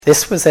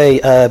This was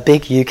a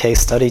big UK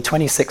study,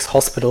 26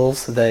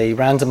 hospitals. They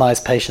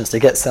randomised patients to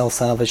get cell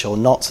salvage or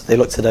not. They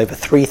looked at over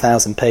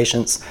 3,000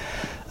 patients,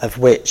 of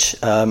which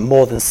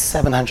more than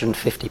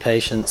 750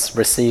 patients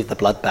received the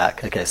blood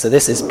back. Okay, so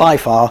this is by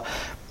far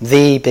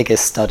the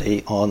biggest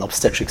study on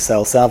obstetric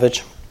cell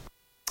salvage.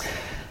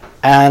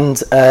 And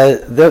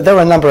there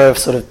were a number of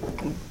sort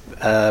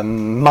of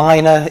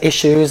minor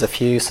issues, a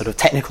few sort of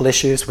technical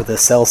issues with the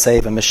Cell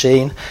Saver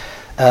machine.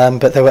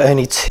 But there were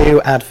only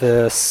 2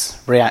 adverse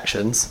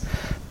reactions,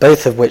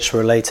 both of which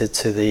were related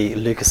to the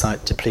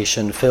leukocyte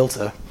depletion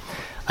filter.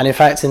 And in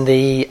fact,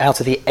 out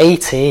of the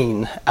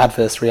 18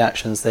 adverse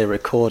reactions they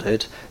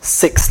recorded,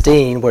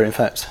 16 were in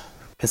fact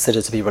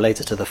considered to be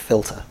related to the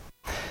filter,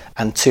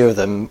 and 2 of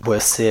them were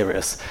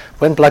serious.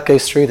 When blood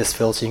goes through this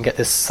filter, you can get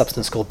this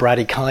substance called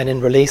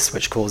bradykinin release,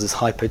 which causes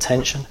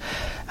hypotension.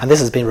 And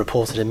this has been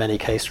reported in many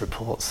case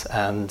reports,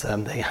 and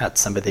they had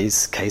some of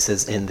these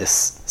cases in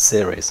this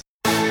series.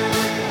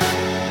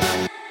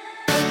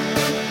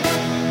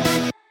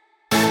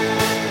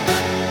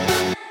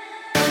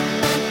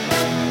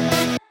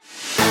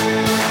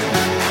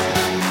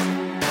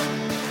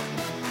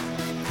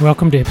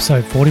 Welcome to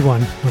episode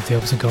 41 of the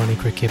Obs&Gynae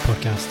Crit Care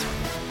podcast.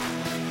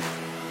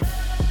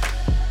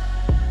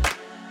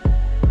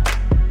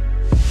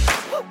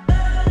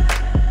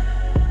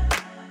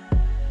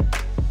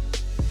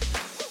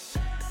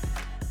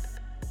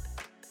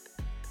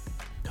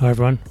 Hi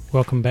everyone,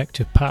 welcome back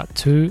to part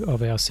 2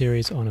 of our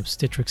series on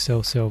obstetric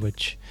cell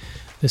salvage.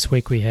 This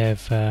week we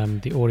have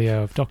the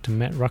audio of Dr.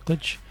 Matt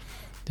Ruckledge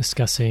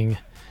discussing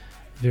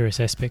various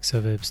aspects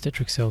of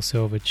obstetric cell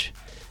salvage.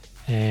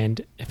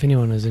 And if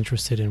anyone is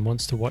interested and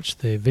wants to watch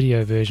the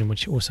video version,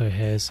 which also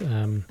has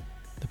the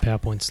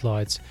PowerPoint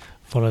slides,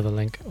 follow the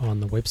link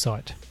on the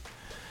website.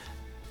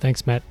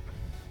 Thanks, Matt.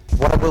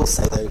 What I will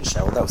say though,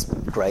 Cheryl, that was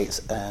great,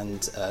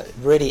 and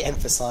really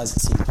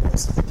emphasised the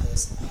importance of the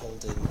person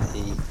holding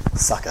the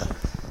sucker.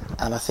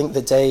 And I think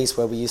the days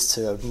where we used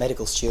to, a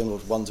medical student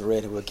would wander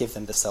in and would give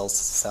them the cell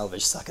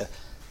salvage sucker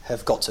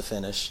have got to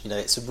finish. You know,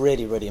 it's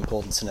really, really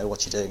important to know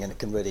what you're doing, and it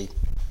can really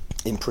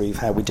improve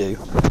how we do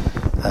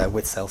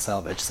with cell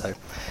salvage. So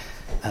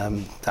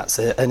that's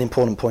an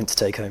important point to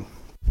take home.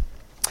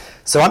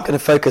 So I'm going to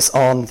focus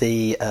on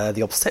the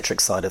obstetric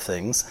side of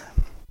things,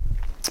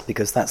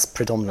 because that's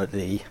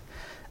predominantly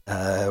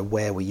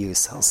where we use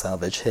cell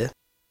salvage here.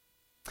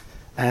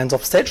 And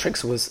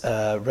obstetrics was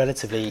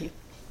relatively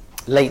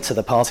late to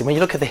the party. When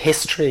you look at the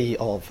history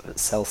of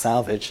cell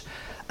salvage,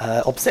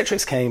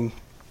 obstetrics came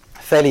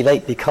fairly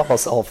late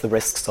because of the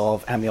risks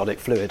of amniotic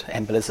fluid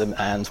embolism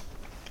and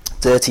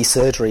dirty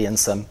surgery and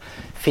some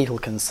fetal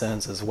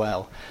concerns as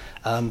well.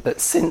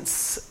 But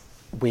since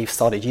we've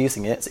started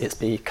using it, it's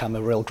become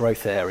a real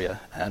growth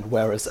area. And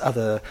whereas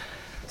other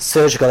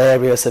surgical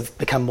areas have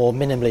become more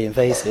minimally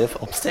invasive,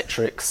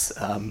 obstetrics,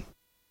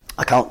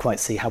 I can't quite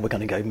see how we're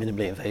going to go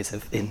minimally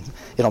invasive in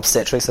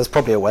obstetrics. There's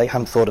probably a way,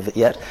 haven't thought of it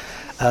yet.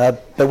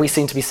 But we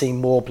seem to be seeing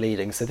more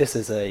bleeding, so this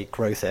is a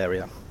growth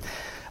area.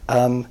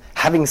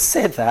 Having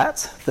said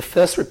that, the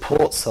first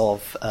reports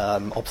of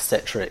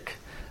obstetric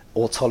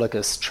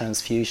autologous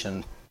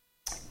transfusion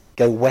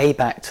go way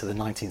back to the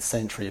 19th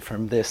century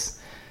from this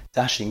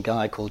dashing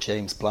guy called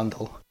James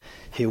Blundell,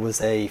 who was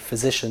a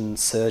physician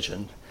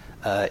surgeon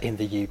in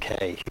the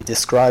UK, who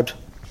described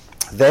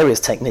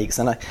various techniques.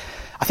 And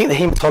I think the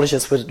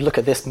haematologists would look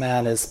at this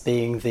man as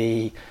being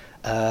the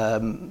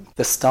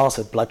start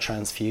of blood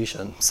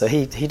transfusion. So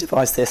he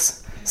devised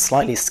this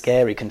slightly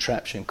scary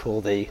contraption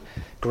called the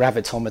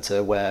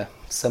gravitometer, where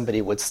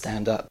somebody would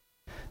stand up,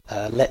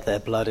 let their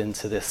blood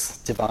into this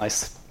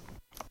device,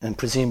 and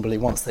presumably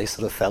once they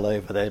sort of fell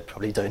over, they'd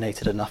probably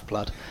donated enough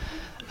blood.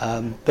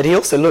 But he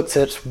also looked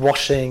at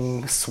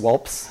washing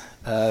swabs,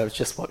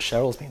 just what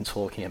Cheryl's been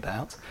talking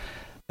about.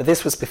 But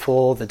this was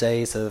before the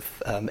days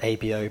of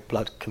ABO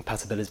blood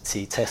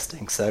compatibility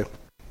testing, so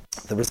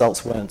the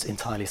results weren't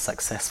entirely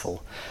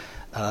successful.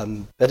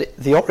 But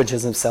the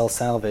origins of cell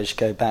salvage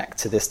go back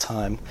to this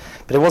time.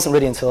 But it wasn't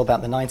really until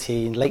about the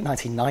late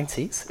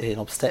 1990s in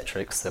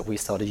obstetrics that we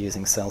started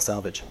using cell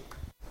salvage.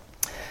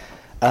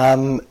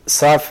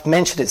 So I've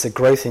mentioned it's a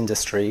growth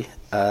industry.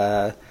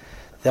 There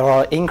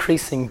are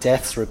increasing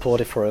deaths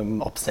reported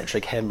from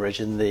obstetric hemorrhage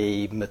in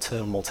the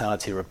maternal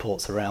mortality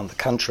reports around the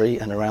country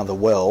and around the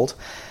world.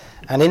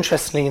 And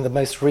interestingly, in the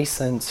most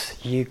recent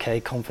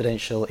UK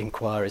confidential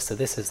inquiry, so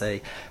this is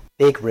a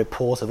big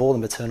report of all the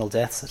maternal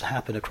deaths that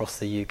happen across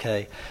the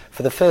UK,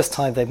 for the first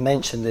time they've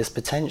mentioned this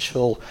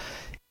potential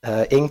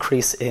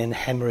increase in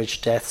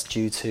hemorrhage deaths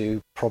due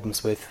to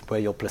problems with where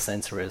your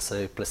placenta is,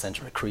 so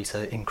placenta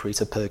accreta,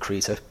 increta,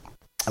 percreta.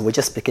 And we're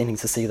just beginning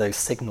to see those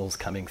signals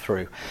coming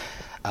through.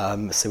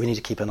 So we need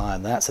to keep an eye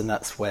on that, and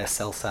that's where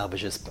cell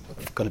salvage is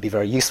going to be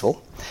very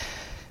useful.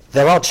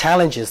 There are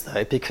challenges,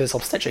 though, because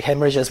obstetric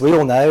hemorrhage, as we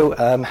all know,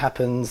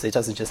 happens. It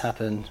doesn't just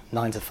happen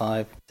 9 to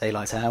 5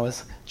 daylight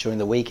hours. During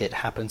the week, it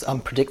happens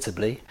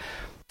unpredictably.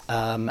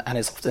 And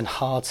it's often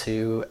hard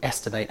to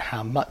estimate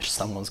how much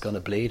someone's going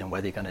to bleed and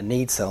whether you're going to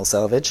need cell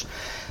salvage.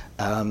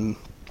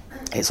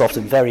 It's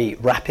often very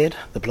rapid,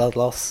 the blood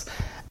loss,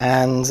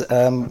 And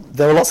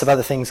there are lots of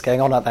other things going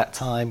on at that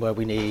time where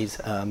we need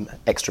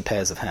extra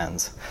pairs of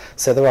hands.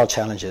 So there are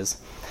challenges.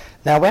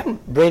 Now, we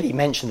haven't really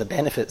mentioned the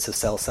benefits of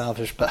cell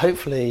salvage, but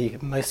hopefully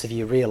most of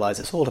you realise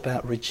it's all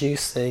about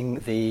reducing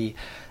the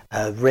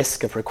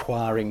risk of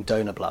requiring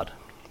donor blood.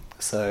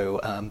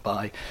 So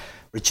by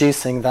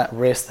reducing that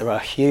risk, there are a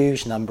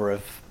huge number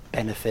of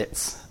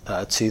benefits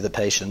to the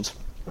patient.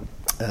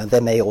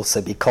 There may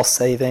also be cost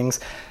savings,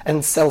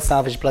 and cell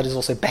salvage blood is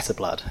also better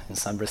blood in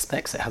some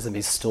respects. It hasn't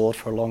been stored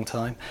for a long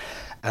time,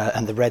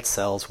 and the red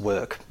cells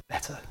work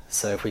better.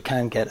 So if we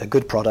can get a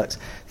good product,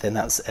 then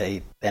that's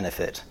a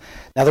benefit.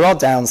 Now, there are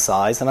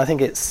downsides, and I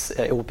think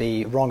it will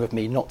be wrong of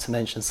me not to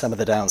mention some of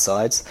the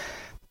downsides.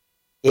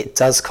 It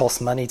does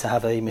cost money to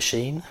have a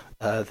machine.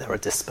 There are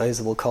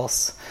disposable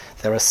costs.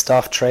 There are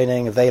staff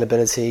training,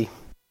 availability,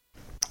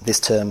 this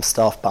term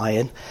staff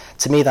buy-in.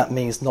 To me, that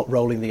means not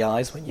rolling the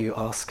eyes when you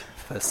ask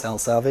for cell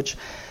salvage.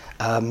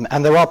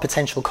 And there are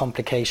potential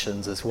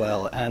complications as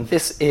well. And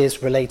this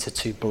is related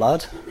to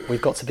blood.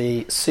 We've got to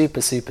be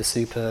super, super,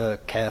 super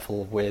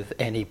careful with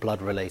any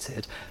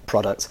blood-related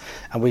product.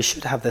 And we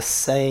should have the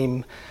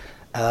same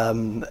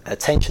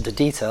attention to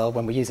detail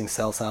when we're using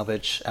cell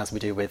salvage as we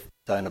do with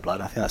donor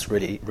blood. I think that's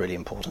really, really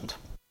important.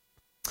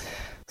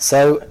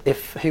 So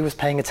who was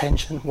paying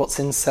attention? What's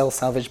in cell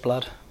salvage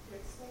blood?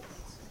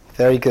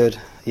 Very good,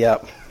 yeah.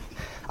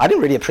 I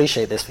didn't really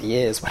appreciate this for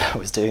years when I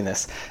was doing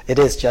this. It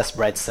is just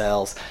red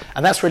cells.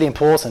 And that's really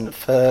important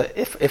for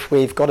if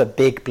we've got a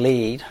big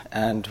bleed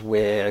and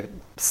we're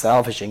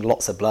salvaging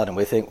lots of blood and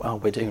we think, well,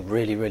 we're doing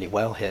really, really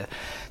well here.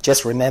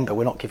 Just remember,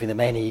 we're not giving them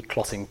any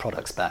clotting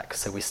products back,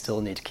 so we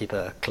still need to keep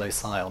a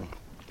close eye on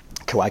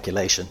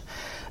coagulation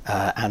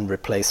and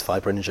replace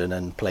fibrinogen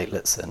and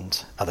platelets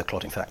and other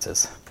clotting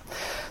factors.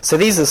 So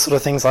these are sort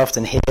of things I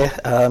often hear.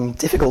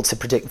 Difficult to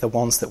predict the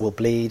ones that will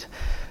bleed.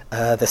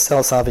 The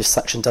cell salvage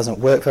suction doesn't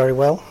work very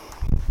well,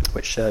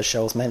 which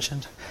Cheryl's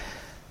mentioned.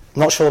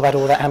 Not sure about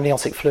all that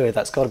amniotic fluid.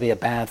 That's got to be a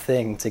bad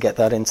thing to get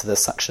that into the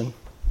suction.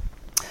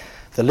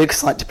 The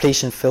leukocyte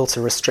depletion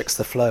filter restricts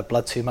the flow of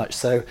blood too much,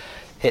 so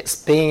it's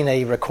been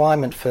a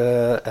requirement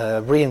for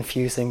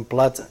reinfusing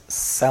blood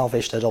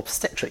salvaged at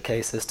obstetric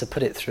cases to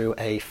put it through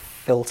a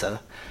filter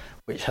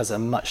which has a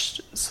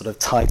much sort of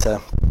tighter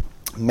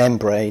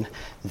membrane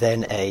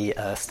than a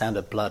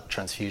standard blood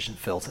transfusion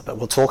filter. But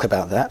we'll talk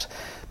about that.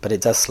 But it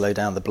does slow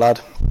down the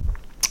blood.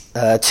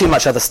 Too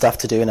much other stuff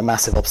to do in a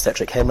massive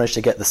obstetric hemorrhage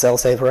to get the cell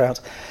saver out.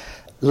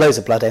 Loads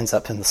of blood ends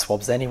up in the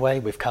swabs anyway.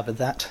 We've covered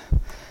that.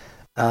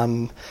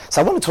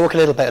 So I want to talk a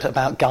little bit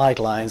about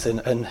guidelines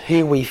and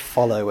who we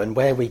follow and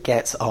where we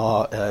get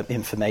our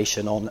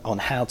information on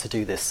how to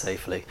do this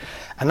safely.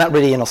 And that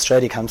really in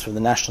Australia comes from the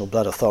National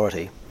Blood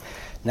Authority.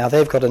 Now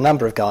they've got a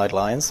number of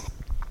guidelines,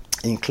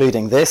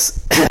 including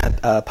this,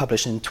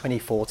 published in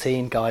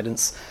 2014,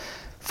 guidance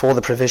for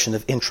the provision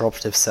of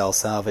intraoperative cell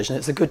salvage, and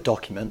it's a good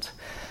document.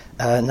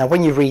 Now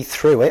when you read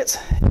through it,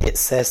 it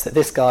says that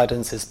this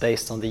guidance is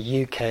based on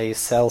the UK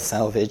Cell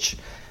Salvage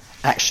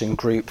Action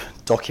Group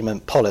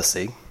document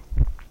policy,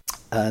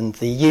 and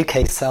the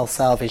UK Cell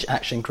Salvage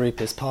Action Group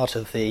is part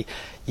of the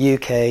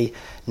UK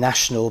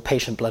National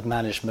Patient Blood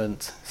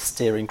Management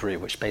Steering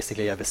Group, which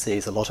basically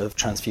oversees a lot of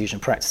transfusion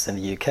practice in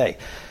the UK.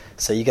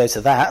 So you go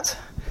to that,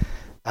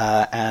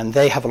 and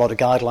they have a lot of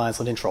guidelines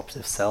on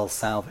intraoperative cell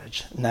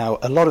salvage. Now,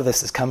 a lot of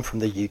this has come from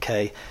the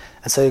UK,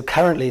 and so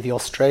currently the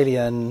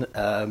Australian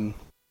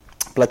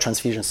Blood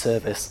Transfusion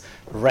Service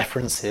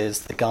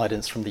references the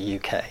guidance from the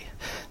UK.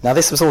 Now,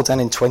 this was all done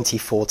in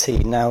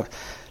 2014. Now,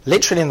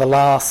 literally in the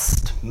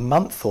last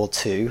month or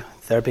two,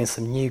 there have been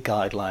some new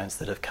guidelines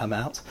that have come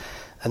out,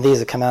 and these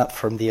have come out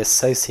from the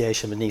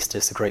Association of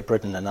Anaesthetists of Great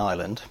Britain and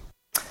Ireland.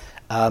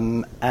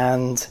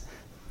 And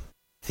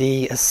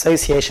the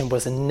association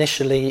was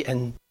initially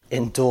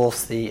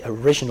endorsed the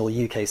original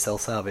UK Cell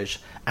Salvage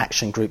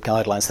Action Group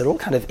guidelines. They're all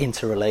kind of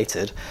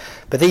interrelated,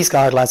 but these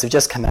guidelines have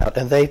just come out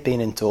and they've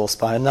been endorsed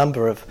by a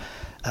number of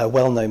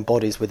well-known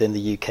bodies within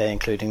the UK,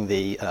 including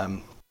the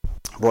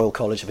Royal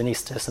College of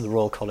Anaesthetists and the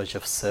Royal College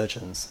of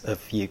Surgeons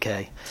of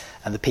UK,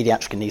 and the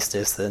Paediatric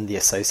Anaesthetists and the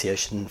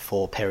Association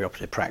for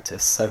Perioperative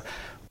Practice. So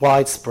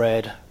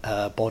widespread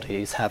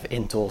bodies have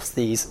endorsed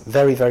these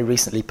very, very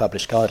recently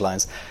published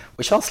guidelines,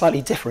 which are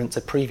slightly different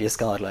to previous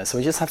guidelines. So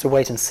we just have to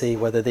wait and see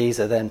whether these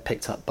are then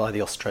picked up by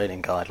the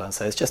Australian guidelines.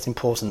 So it's just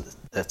important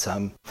that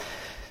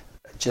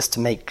just to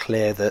make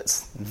clear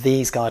that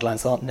these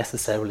guidelines aren't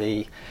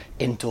necessarily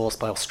endorsed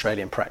by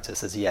Australian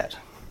practice as yet,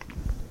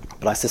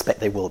 but I suspect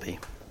they will be.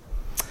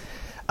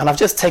 And I've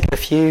just taken a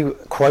few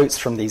quotes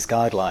from these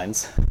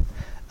guidelines.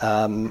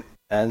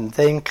 And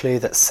they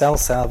include that cell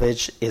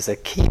salvage is a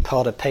key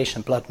part of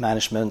patient blood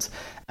management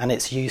and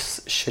its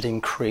use should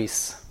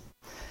increase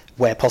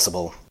where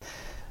possible.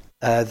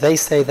 They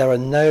say there are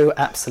no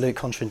absolute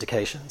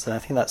contraindications, and I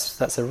think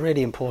that's a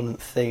really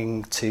important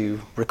thing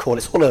to recall.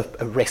 It's all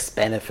a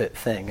risk-benefit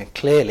thing, and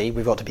clearly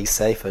we've got to be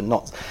safe and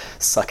not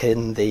suck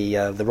in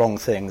the wrong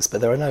things,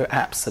 but there are no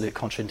absolute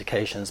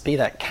contraindications, be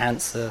that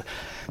cancer,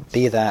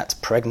 be that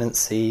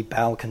pregnancy,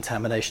 bowel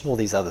contamination, all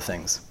these other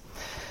things.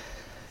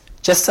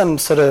 Just some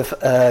sort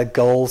of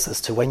goals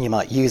as to when you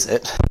might use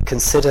it.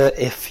 Consider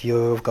if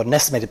you've got an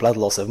estimated blood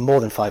loss of more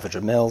than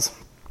 500 mils.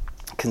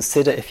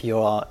 Consider if you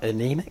are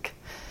anemic.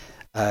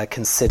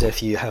 Consider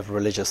if you have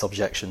religious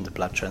objection to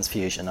blood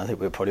transfusion. I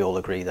think we'll probably all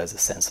agree those are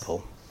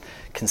sensible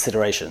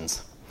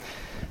considerations.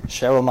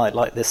 Cheryl might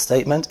like this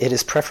statement. It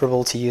is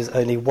preferable to use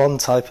only one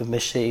type of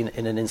machine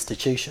in an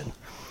institution.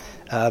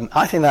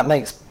 I think that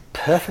makes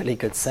perfectly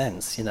good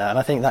sense, and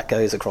I think that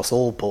goes across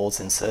all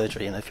boards in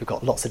surgery. And if you've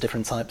got lots of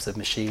different types of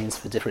machines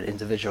for different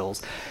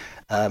individuals,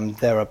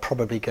 there are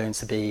probably going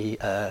to be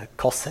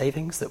cost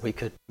savings that we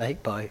could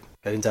make by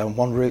going down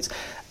one route.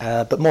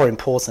 But more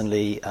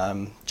importantly,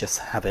 just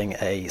having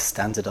a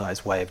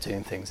standardized way of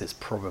doing things is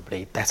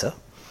probably better.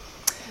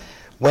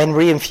 When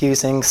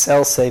reinfusing,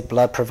 cell-saved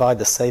blood provide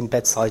the same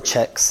bedside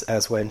checks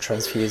as when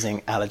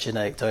transfusing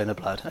allogeneic donor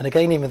blood. And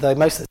again, even though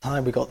most of the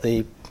time we've got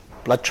the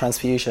blood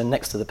transfusion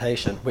next to the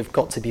patient, we've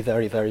got to be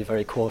very, very,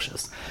 very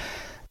cautious.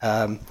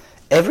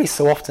 Every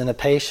so often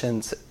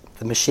the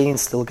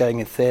machine's still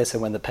going in theatre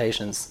when the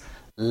patient's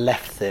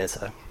left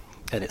theatre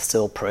and it's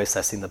still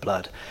processing the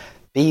blood.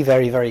 Be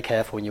very, very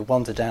careful when you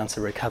wander down to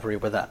recovery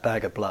with that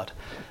bag of blood.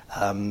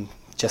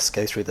 Just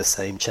go through the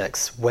same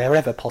checks.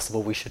 Wherever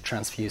possible, we should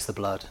transfuse the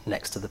blood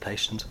next to the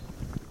patient.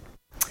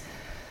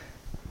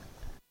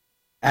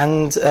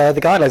 And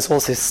the guidelines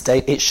also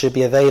state it should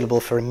be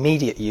available for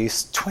immediate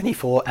use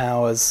 24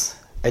 hours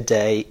a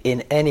day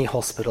in any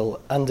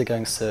hospital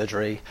undergoing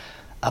surgery,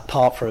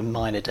 apart from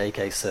minor day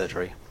case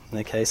surgery.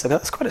 Okay, so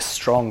that's quite a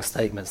strong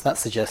statement. So that's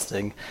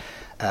suggesting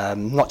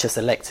not just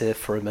elective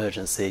for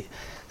emergency.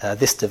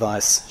 This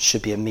device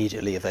should be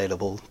immediately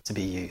available to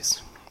be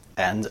used.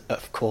 And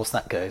of course,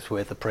 that goes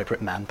with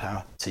appropriate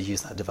manpower to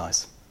use that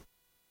device.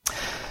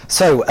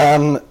 So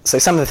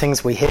some of the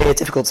things we hear,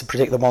 difficult to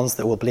predict the ones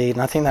that will bleed,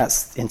 and I think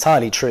that's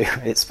entirely true.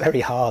 It's very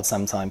hard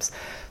sometimes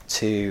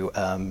to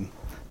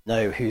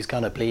know who's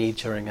going to bleed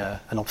during an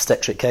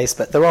obstetric case,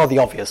 but there are the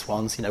obvious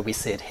ones. We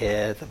see it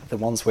here, the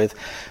ones with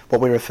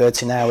what we refer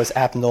to now as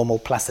abnormal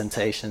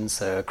placentation,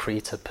 so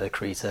accreta,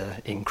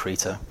 percreta,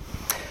 increta.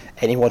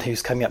 Anyone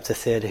who's coming up to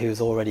theatre who's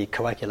already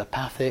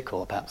coagulopathic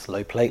or perhaps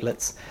low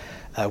platelets,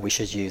 we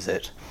should use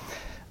it.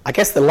 I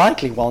guess the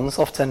likely ones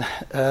often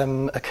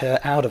occur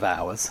out of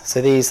hours.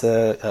 So these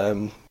are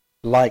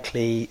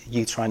likely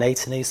uterine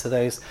atony, so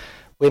those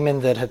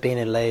women that have been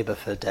in labour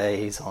for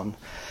days on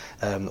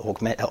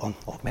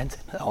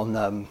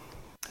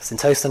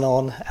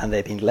syntocinon, and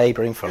they've been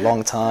labouring for a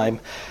long time,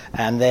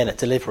 and then at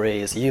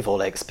delivery, as you've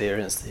all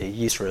experienced, the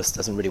uterus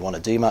doesn't really want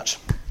to do much.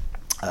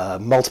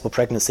 Multiple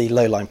pregnancy,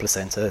 low-lying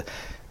placenta,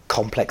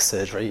 complex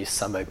surgery,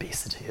 some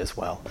obesity as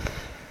well.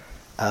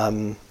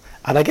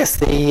 And I guess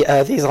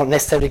these aren't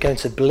necessarily going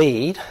to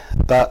bleed,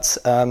 but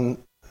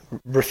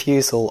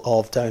refusal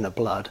of donor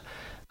blood.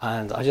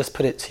 And I just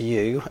put it to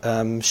you,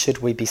 should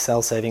we be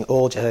cell-saving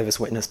all Jehovah's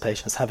Witness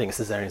patients having a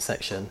caesarean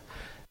section?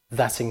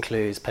 That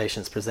includes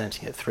patients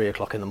presenting at 3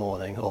 o'clock in the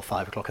morning or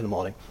 5 o'clock in the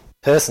morning.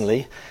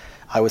 Personally,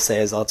 I would say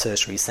as our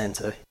tertiary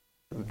centre,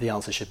 the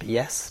answer should be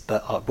yes,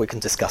 but we can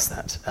discuss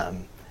that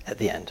at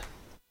the end.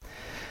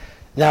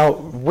 Now,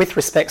 with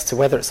respects to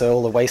whether it's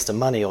all a waste of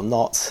money or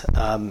not,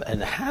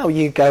 and how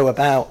you go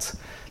about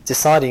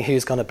deciding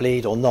who's going to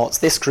bleed or not,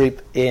 this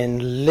group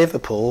in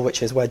Liverpool,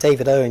 which is where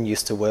David Owen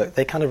used to work,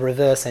 they kind of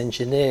reverse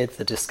engineered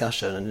the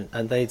discussion,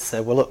 and they'd say,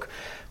 well, look,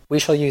 we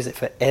shall use it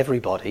for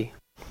everybody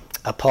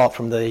apart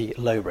from the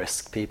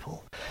low-risk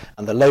people.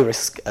 And the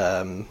low-risk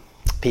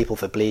people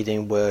for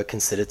bleeding were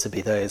considered to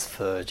be those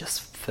for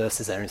just first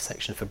caesarean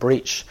section for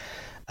breech,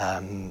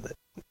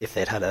 if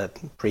they'd had a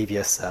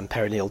previous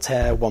perineal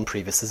tear, one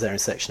previous caesarean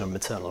section on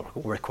maternal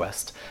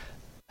request.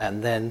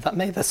 And then that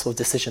made the sort of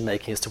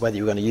decision-making as to whether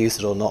you were going to use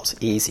it or not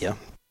easier.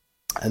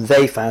 And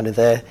they found in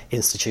their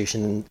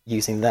institution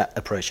using that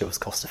approach it was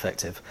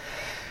cost-effective.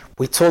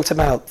 We talked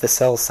about the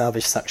cell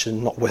salvage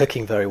suction not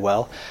working very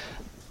well,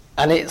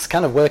 and it's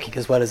kind of working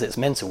as well as it's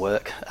meant to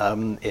work.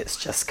 It's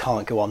just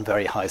can't go on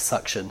very high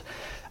suction.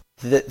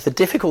 The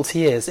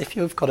difficulty is if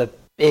you've got a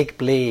big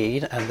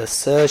bleed and the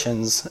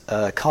surgeons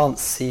can't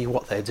see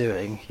what they're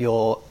doing,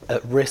 you're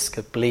at risk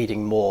of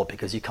bleeding more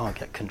because you can't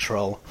get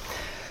control.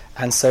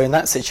 And so in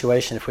that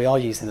situation, if we are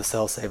using the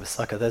cell saver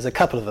sucker, there's a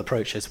couple of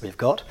approaches we've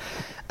got.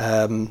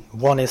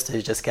 One is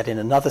to just get in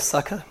another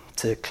sucker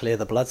to clear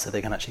the blood so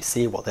they can actually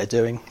see what they're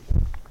doing.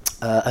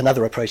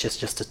 Another approach is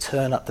just to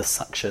turn up the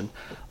suction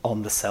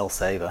on the cell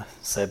saver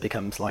so it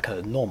becomes like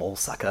a normal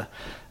sucker,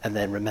 and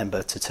then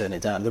remember to turn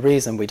it down. The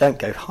reason we don't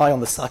go high on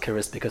the sucker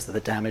is because of the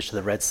damage to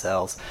the red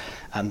cells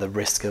and the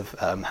risk of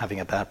having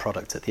a bad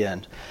product at the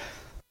end.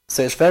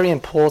 So it's very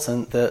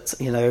important that,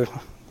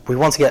 we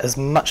want to get as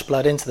much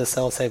blood into the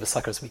cell saver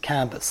sucker as we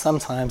can, but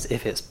sometimes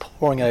if it's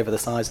pouring over the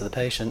sides of the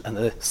patient and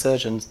the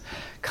surgeons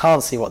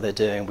can't see what they're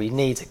doing, we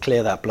need to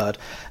clear that blood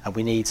and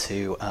we need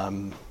to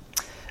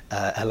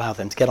allow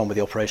them to get on with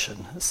the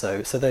operation.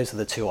 So those are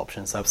the two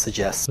options I would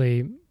suggest.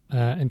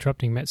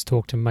 Interrupting Matt's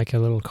talk to make a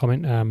little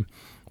comment.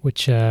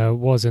 which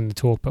was in the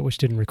talk, but which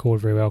didn't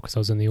record very well because I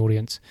was in the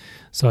audience.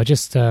 So I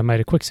just made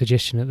a quick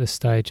suggestion at this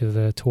stage of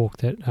the talk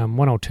that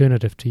one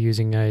alternative to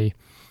using a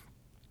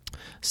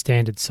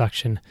standard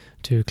suction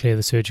to clear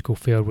the surgical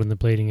field when the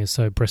bleeding is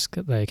so brisk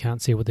that they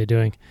can't see what they're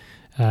doing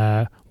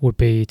would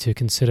be to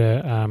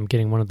consider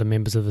getting one of the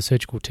members of the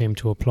surgical team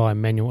to apply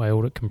manual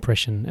aortic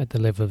compression at the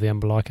level of the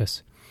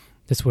umbilicus.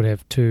 This would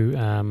have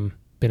two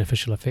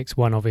beneficial effects.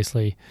 One,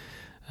 obviously,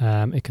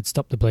 it could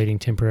stop the bleeding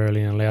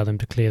temporarily and allow them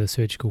to clear the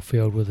surgical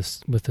field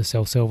with the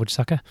cell salvage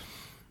sucker.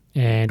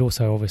 And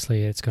also,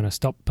 obviously, it's going to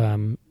stop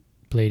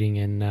bleeding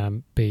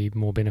and be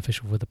more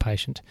beneficial for the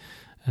patient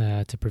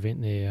to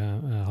prevent their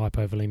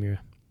hypovolemia.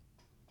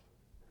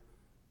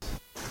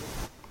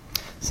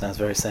 Sounds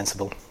very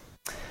sensible.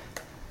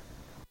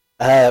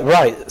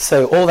 Right,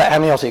 so all that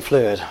amniotic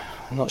fluid,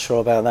 I'm not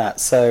sure about that.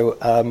 So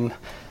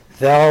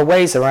there are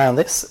ways around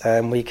this,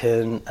 and we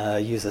can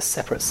use a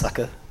separate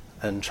sucker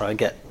and try and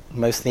get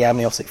most of the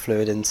amniotic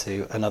fluid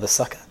into another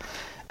sucker.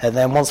 And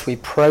then once we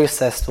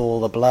processed all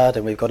the blood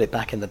and we've got it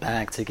back in the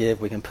bag to give,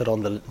 we can put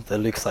on the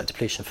leukocyte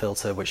depletion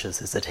filter, which is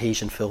this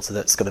adhesion filter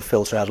that's going to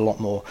filter out a lot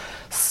more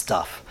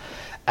stuff.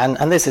 And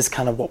this is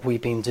kind of what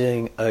we've been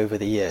doing over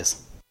the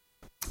years.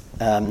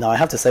 Now, I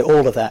have to say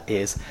all of that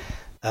is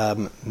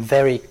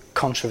very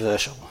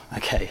controversial,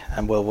 okay,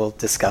 and we'll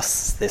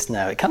discuss this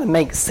now. It kind of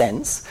makes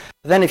sense.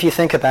 But then if you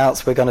think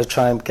about we're going to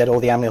try and get all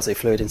the amniotic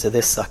fluid into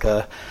this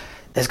sucker,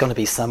 there's going to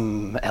be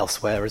some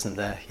elsewhere, isn't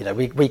there? You know,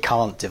 we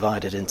can't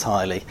divide it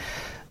entirely.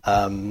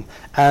 And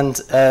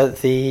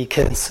the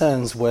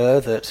concerns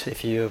were that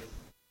if you're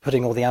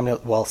putting all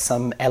the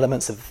some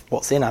elements of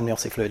what's in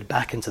amniotic fluid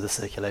back into the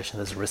circulation,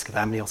 there's a risk of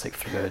amniotic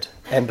fluid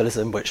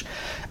embolism, which,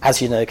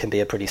 as you know, can be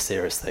a pretty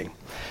serious thing.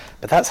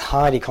 But that's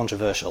highly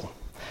controversial.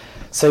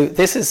 So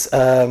this is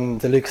the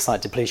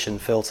leukocyte depletion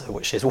filter,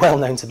 which is well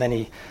known to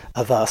many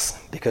of us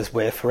because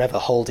we're forever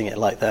holding it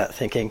like that,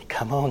 thinking,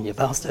 come on, you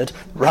bastard,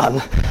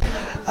 run.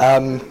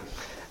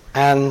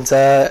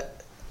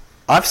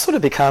 I've sort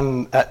of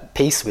become at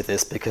peace with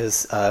this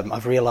because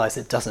I've realised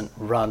it doesn't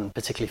run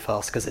particularly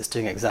fast because it's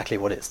doing exactly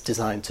what it's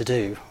designed to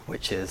do,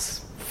 which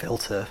is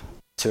filter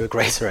to a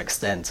greater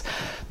extent.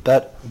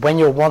 But when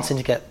you're wanting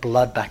to get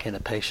blood back in a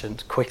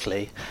patient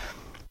quickly,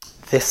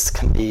 this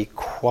can be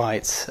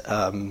quite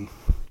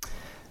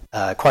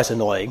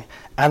annoying,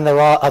 and there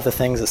are other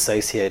things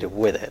associated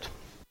with it.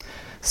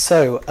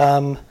 So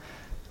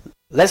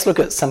let's look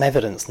at some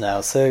evidence now.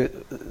 So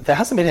there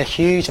hasn't been a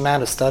huge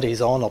amount of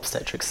studies on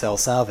obstetric cell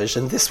salvage,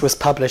 and this was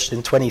published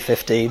in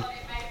 2015,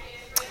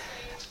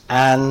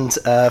 and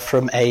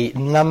from a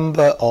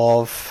number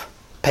of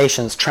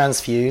patients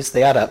transfused,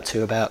 they add up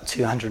to about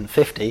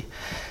 250,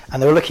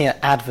 and they were looking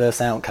at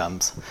adverse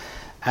outcomes.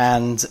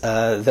 And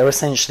there are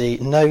essentially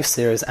no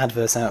serious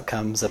adverse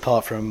outcomes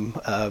apart from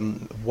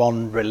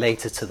one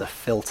related to the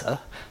filter.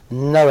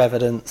 No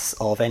evidence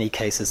of any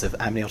cases of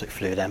amniotic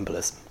fluid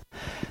embolism.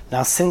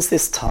 Now, since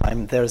this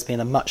time, there has been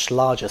a much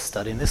larger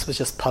study, and this was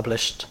just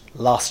published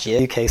last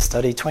year. UK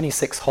study,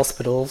 26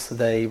 hospitals.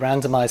 They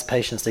randomized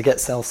patients to get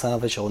cell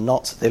salvage or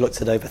not. They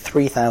looked at over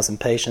 3,000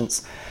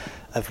 patients,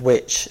 of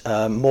which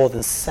more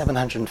than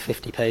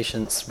 750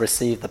 patients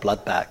received the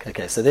blood back.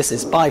 Okay, so this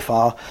is by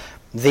far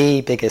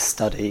the biggest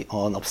study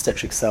on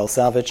obstetric cell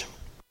salvage.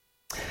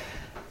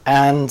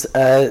 And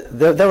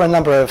there are a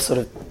number of sort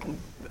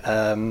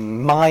of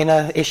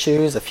minor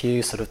issues, a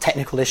few sort of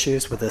technical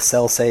issues with the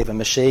Cell Saver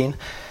machine,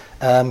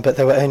 but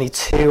there were only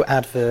 2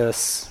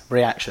 adverse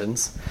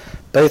reactions,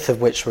 both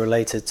of which were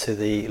related to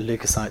the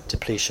leukocyte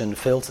depletion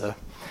filter.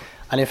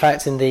 And in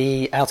fact,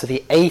 out of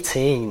the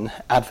 18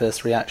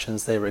 adverse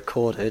reactions they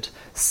recorded,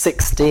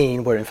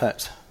 16 were in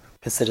fact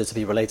considered to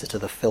be related to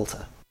the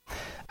filter,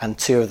 and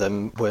 2 of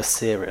them were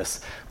serious.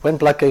 When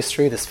blood goes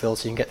through this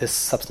filter, you can get this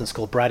substance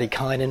called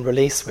bradykinin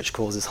release, which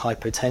causes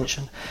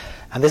hypotension.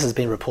 And this has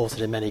been reported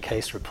in many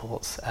case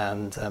reports,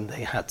 and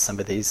they had some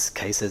of these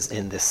cases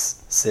in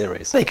this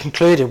series. What they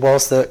concluded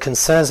was that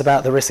concerns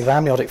about the risk of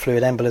amniotic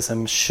fluid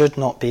embolism should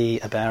not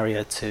be a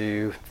barrier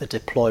to the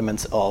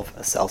deployment of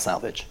cell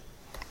salvage.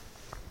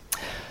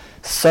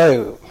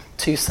 So,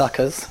 2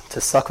 suckers, to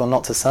suck or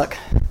not to suck.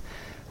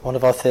 One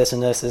of our theatre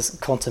nurses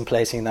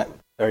contemplating that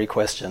very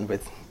question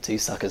with 2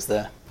 suckers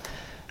there.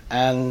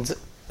 And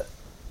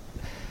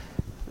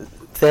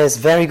there's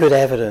very good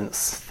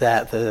evidence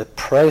that the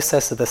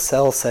process of the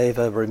Cell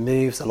Saver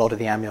removes a lot of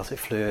the amniotic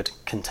fluid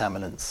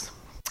contaminants.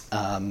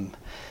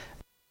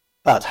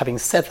 But having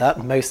said that,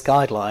 most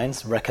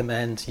guidelines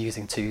recommend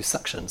using 2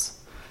 suctions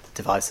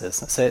devices.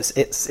 So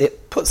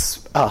it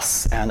puts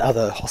us and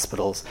other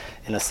hospitals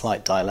in a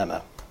slight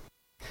dilemma.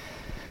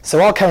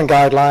 So our current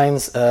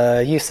guidelines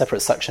use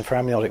separate suction for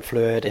amniotic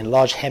fluid. In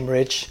large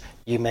hemorrhage,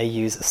 you may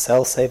use a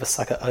Cell Saver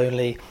sucker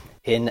only.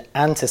 In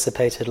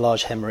anticipated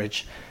large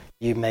hemorrhage,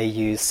 you may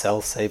use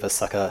Cell Saver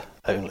sucker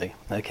only.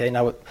 Okay,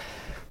 now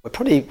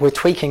we're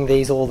tweaking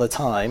these all the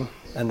time,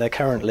 and they're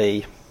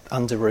currently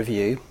under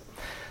review.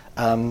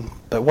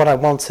 But what I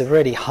want to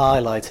really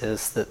highlight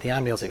is that the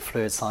amniotic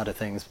fluid side of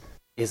things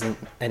isn't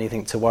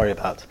anything to worry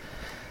about.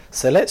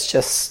 So let's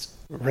just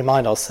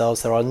remind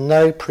ourselves there are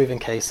no proven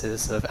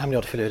cases of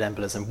amniotic fluid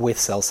embolism with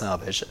cell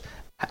salvage,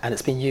 and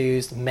it's been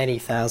used many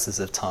thousands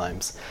of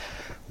times.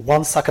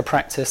 One sucker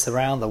practice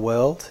around the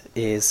world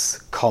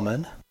is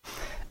common,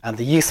 and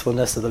the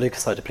usefulness of the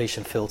leukocyte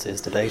depletion filter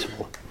is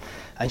debatable.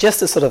 And just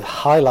to sort of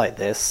highlight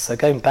this, so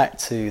going back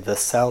to the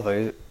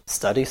Salvo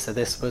study, so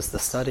this was the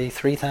study,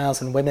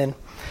 3,000 women,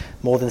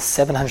 more than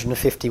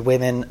 750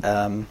 women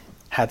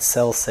had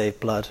cell-saved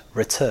blood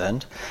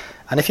returned.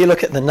 And if you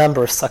look at the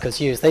number of suckers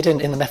used, they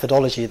didn't, in the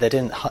methodology, they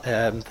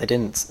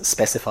didn't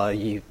specify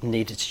you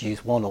needed to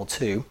use one or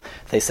two.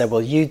 They said,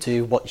 well, you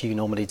do what you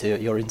normally do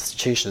at your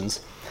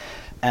institutions.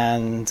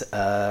 And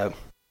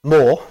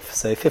more,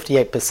 so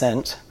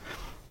 58%,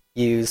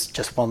 used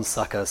just one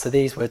sucker. So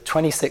these were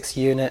 26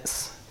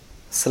 units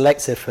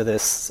selected for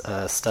this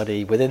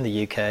study within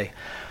the UK,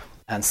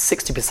 and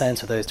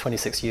 60% of those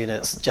 26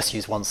 units just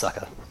used one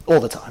sucker all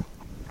the time.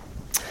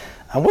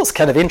 And what's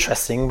kind of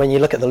interesting, when you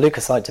look at the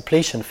leukocyte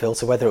depletion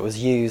filter, whether it was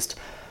used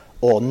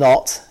or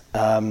not,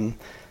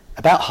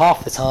 about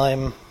half the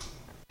time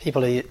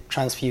people are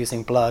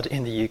transfusing blood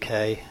in the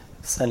UK,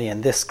 certainly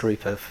in this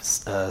group of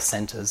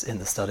centres in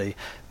the study,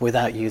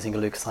 without using a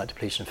leukocyte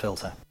depletion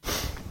filter.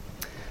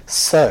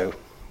 So,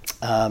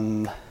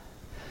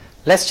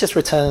 let's just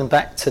return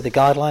back to the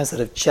guidelines that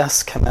have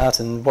just come out,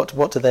 and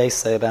what do they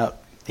say about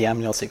the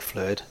amniotic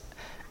fluid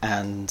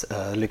and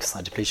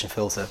leukocyte depletion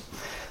filter?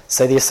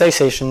 So the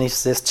Association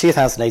Anaesthetist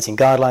 2018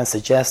 guidelines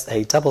suggest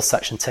a double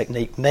suction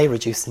technique may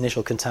reduce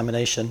initial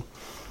contamination,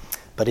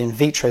 but in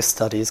vitro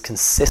studies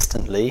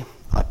consistently,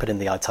 I put in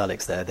the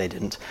italics there, they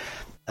didn't,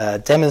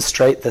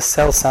 demonstrate the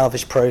cell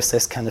salvage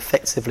process can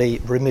effectively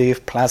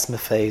remove plasma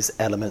phase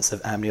elements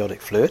of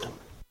amniotic fluid.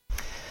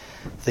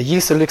 The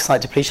use of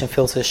leukocyte depletion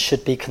filters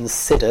should be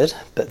considered,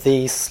 but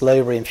these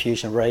slow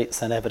reinfusion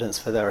rates and evidence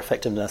for their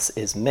effectiveness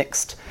is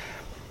mixed.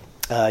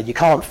 You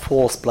can't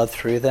force blood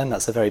through them,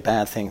 that's a very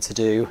bad thing to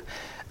do.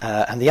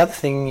 And the other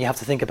thing you have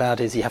to think about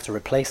is you have to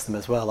replace them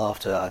as well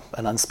after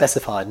an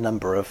unspecified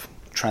number of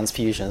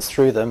transfusions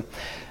through them.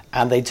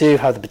 And they do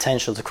have the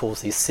potential to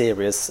cause these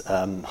serious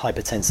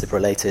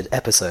hypertensive-related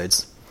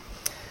episodes.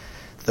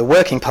 The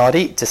working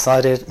party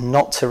decided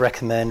not to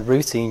recommend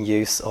routine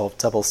use of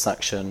double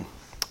suction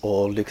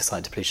or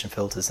leukocyte depletion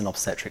filters in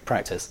obstetric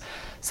practice.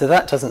 So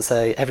that doesn't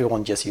say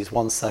everyone just use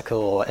one sucker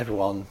or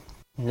everyone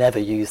never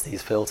use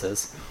these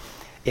filters.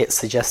 It's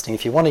suggesting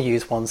if you want to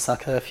use one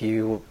sucker, if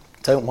you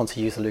don't want to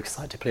use a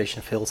leukocyte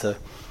depletion filter,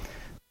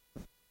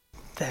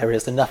 there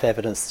is enough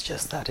evidence to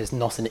suggest that is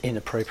not an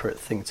inappropriate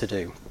thing to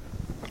do.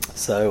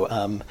 So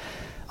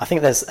I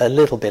think there's a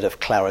little bit of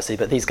clarity,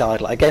 but these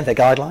guidelines, again, they're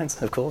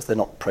guidelines, of course, they're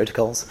not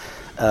protocols,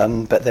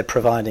 but they're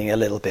providing a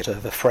little bit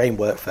of a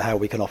framework for how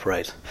we can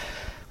operate.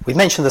 We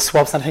mentioned the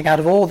swabs, and I think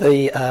out of all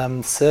the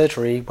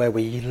surgery where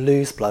we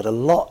lose blood, a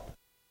lot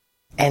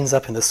ends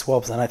up in the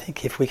swabs, and I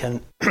think if we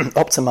can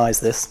optimize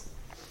this,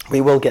 we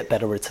will get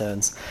better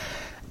returns.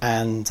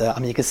 And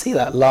you can see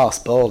that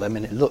last bowl,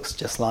 it looks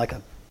just like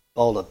a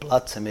bowl of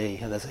blood to me,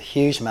 and there's a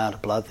huge amount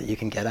of blood that you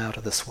can get out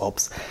of the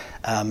swabs,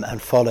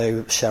 and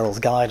follow Cheryl's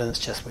guidance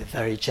just with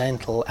very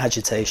gentle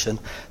agitation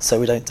so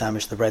we don't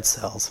damage the red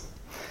cells.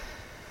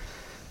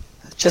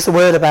 Just a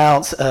word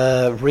about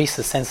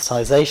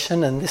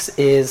resuscitation, and this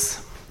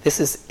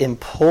is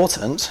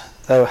important,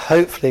 though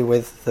hopefully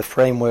with the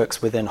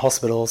frameworks within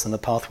hospitals and the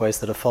pathways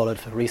that are followed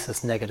for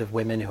rhesus-negative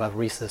women who have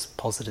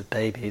rhesus-positive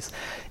babies,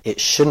 it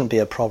shouldn't be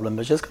a problem,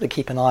 but just got to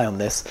keep an eye on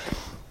this.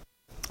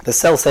 The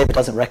cell saver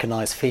doesn't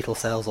recognise fetal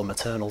cells or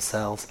maternal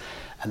cells,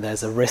 and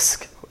there's a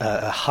risk,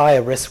 a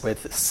higher risk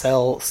with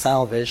cell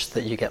salvage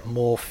that you get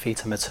more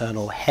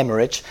fetal-maternal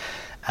hemorrhage,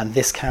 and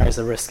this carries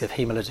a risk of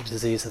hemolytic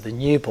disease of the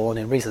newborn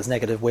in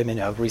rhesus-negative women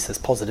who have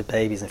rhesus-positive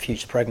babies in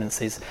future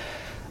pregnancies,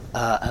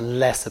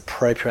 unless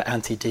appropriate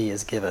anti-D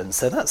is given.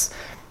 So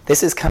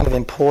this is kind of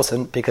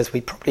important because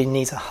we probably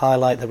need to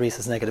highlight the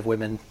rhesus-negative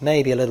women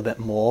maybe a little bit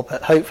more,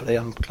 but hopefully,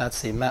 I'm glad to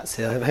see Matt's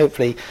here,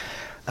 hopefully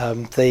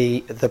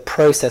the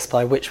process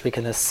by which we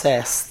can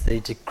assess the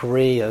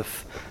degree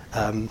of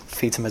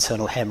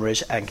fetal-maternal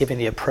hemorrhage and giving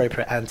the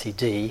appropriate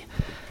anti-D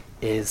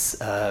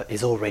is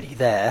already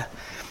there.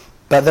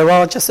 But there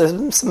are just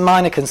some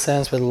minor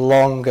concerns with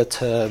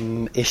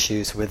longer-term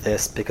issues with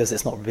this because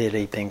it's not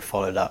really being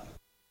followed up.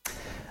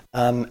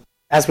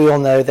 As we all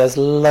know, there's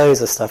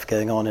loads of stuff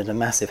going on in a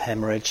massive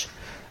hemorrhage,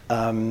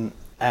 and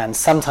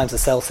sometimes the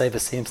cell saver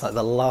seems like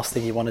the last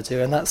thing you want to do,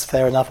 and that's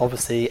fair enough.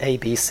 Obviously,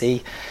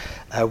 ABC,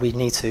 we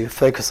need to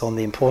focus on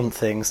the important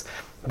things.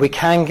 We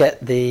can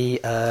get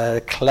the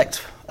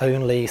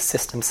collect-only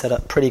system set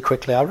up pretty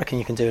quickly. I reckon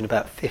you can do it in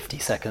about 50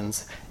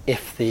 seconds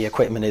if the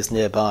equipment is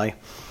nearby.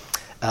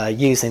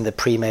 Using the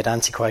pre-made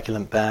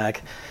anticoagulant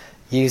bag,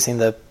 using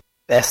the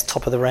best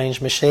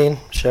top-of-the-range machine.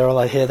 Cheryl,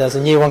 I hear there's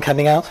a new one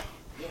coming out.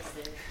 Yes,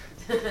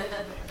 there is.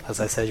 As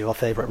I said, your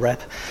favourite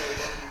rep.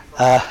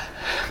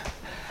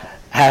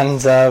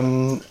 And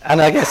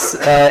I guess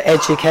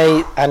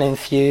educate and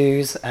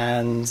infuse,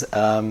 and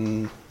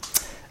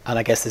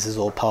I guess this is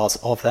all part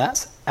of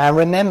that. And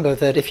remember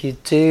that if you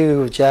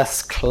do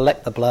just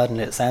collect the blood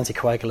and it's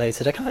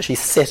anticoagulated, it can actually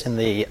sit in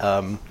the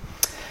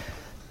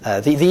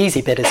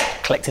easy bit is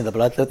collecting the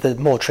blood, the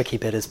more tricky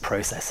bit is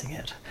processing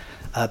it.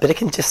 But it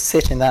can just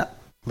sit in that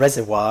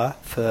reservoir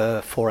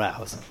for 4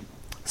 hours.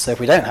 So if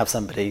we don't have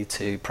somebody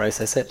to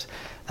process it,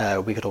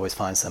 we could always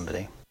find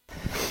somebody.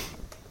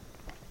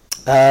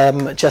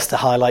 Just to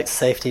highlight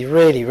safety,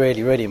 really,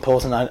 really, really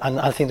important.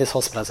 I think this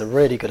hospital has a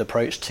really good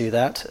approach to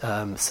that,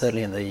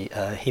 certainly in the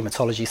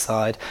haematology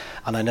side.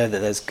 And I know that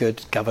there's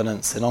good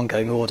governance and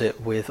ongoing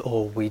audit with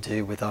all we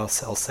do with our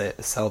cell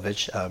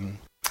salvage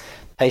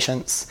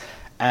patients.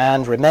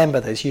 And remember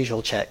those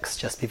usual checks.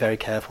 Just be very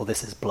careful.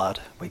 This is blood.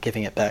 We're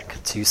giving it back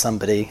to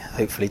somebody,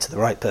 hopefully to the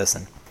right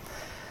person.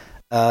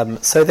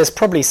 So there's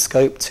probably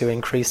scope to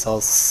increase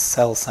our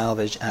cell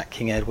salvage at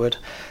King Edward.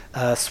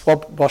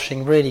 Swab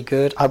washing, really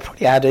good. I'd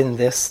probably add in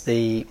this,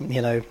 the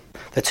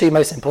two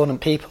most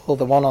important people,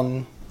 the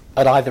one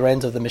at either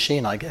end of the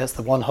machine, I guess,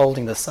 the one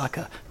holding the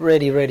sucker,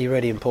 really, really,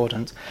 really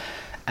important.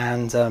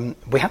 And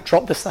we have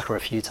dropped the sucker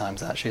a few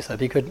times, actually, so it'd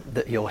be good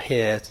that you're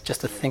here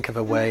just to think of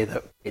a way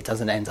that it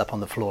doesn't end up on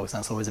the floor, because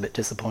that's always a bit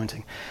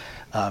disappointing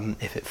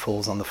if it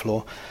falls on the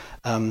floor.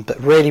 But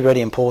really,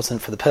 really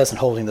important for the person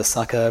holding the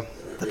sucker,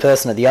 the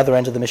person at the other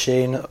end of the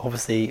machine,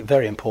 obviously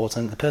very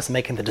important, the person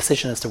making the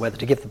decision as to whether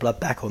to give the blood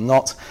back or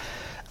not.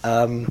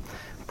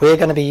 We're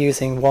going to be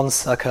using one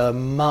sucker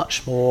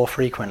much more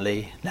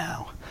frequently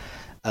now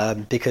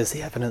because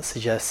the evidence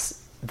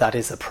suggests that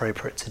is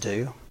appropriate to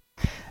do.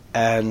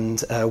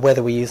 And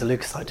whether we use a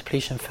leukocyte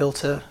depletion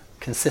filter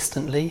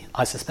consistently,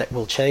 I suspect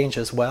will change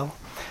as well.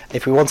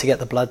 If we want to get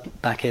the blood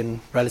back in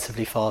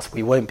relatively fast,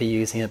 we won't be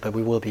using it, but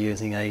we will be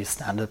using a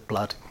standard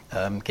blood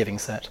giving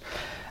set.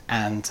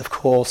 And of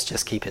course,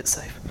 just keep it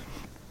safe.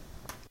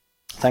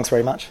 Thanks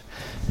very much.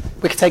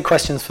 We could take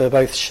questions for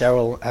both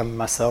Cheryl and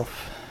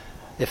myself,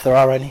 if there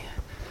are any.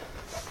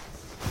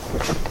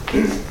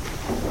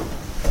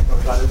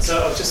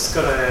 So I've just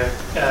got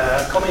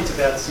a comment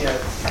about,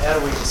 how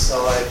do we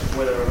decide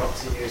whether or not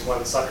to use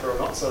one sucker or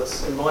not? So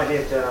it's, in my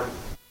head,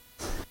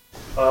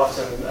 I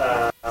often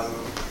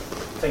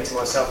think to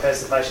myself,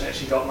 has the patient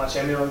actually got much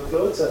amniotic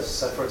fluid?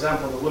 So for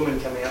example, the women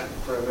coming up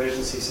for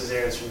emergency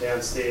cesareans from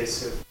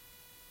downstairs who've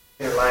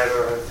been in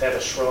labour, have had a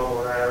SHROM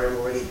or an ARM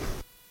already,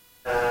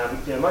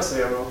 most of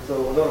the amniotic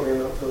fluid, a lot of the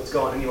amniotic fluid's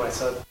gone anyway,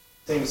 so it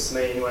seems to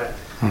me anyway,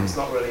 it's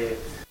not really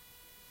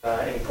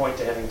any point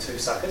to having two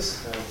suckers.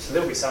 So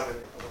there'll be something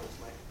that I want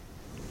to make.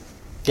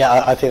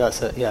 Yeah, I think that's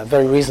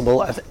very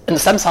reasonable. And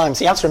sometimes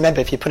you have to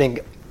remember, if you're putting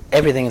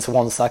everything into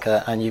one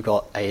sucker and you've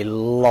got a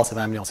lot of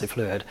amniotic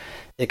fluid,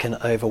 it can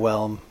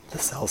overwhelm the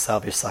cell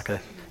salvage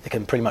sucker. It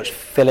can pretty much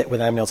fill it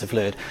with amniotic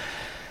fluid.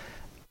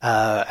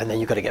 And then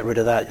you've got to get rid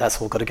of that. That's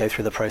all got to go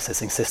through the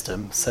processing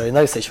system. So in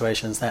those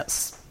situations,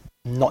 that's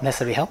not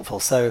necessarily helpful.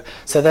 So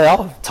there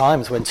are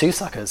times when two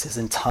suckers is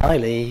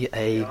entirely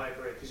a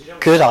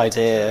good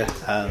idea.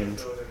 And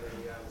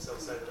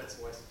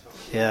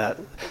yeah,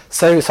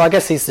 so I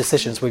guess these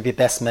decisions would be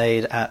best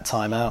made at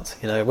timeout.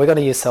 We're going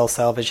to use cell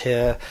salvage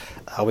here.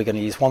 Are we going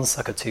to use one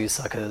sucker, two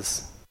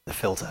suckers, the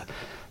filter?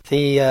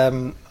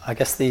 I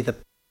guess the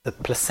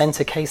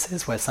placenta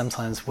cases where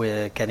sometimes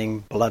we're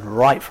getting blood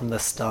right from the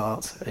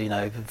start,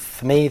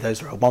 for me,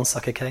 those are a one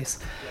sucker case.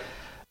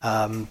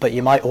 But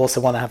you might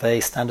also want to have a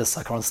standard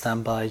sucker on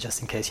standby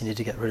just in case you need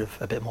to get rid of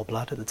a bit more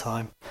blood at the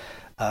time.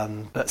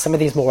 But some of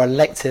these more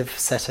elective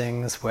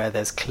settings where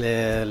there's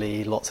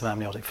clearly lots of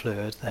amniotic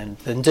fluid, then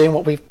doing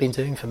what we've been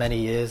doing for many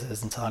years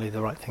is entirely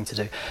the right thing to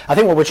do. I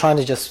think what we're trying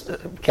to just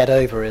get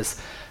over is,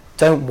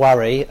 don't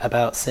worry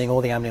about seeing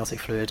all the amniotic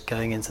fluid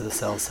going into the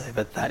cell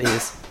saver. That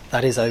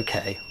is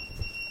okay.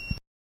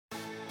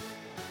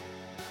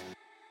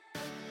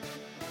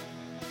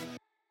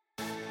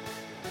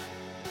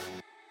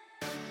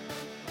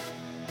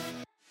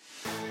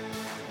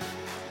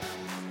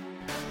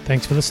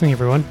 Thanks for listening,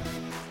 everyone.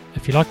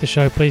 If you like the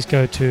show, please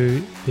go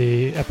to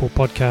the Apple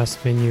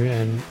Podcast menu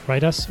and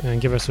rate us and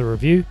give us a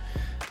review.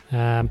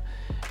 And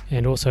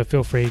also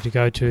feel free to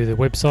go to the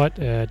website,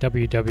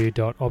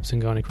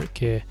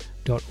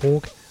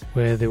 www.obsandgynaecritcare.org,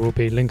 where there will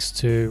be links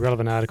to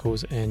relevant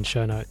articles and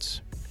show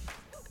notes.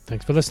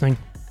 Thanks for listening.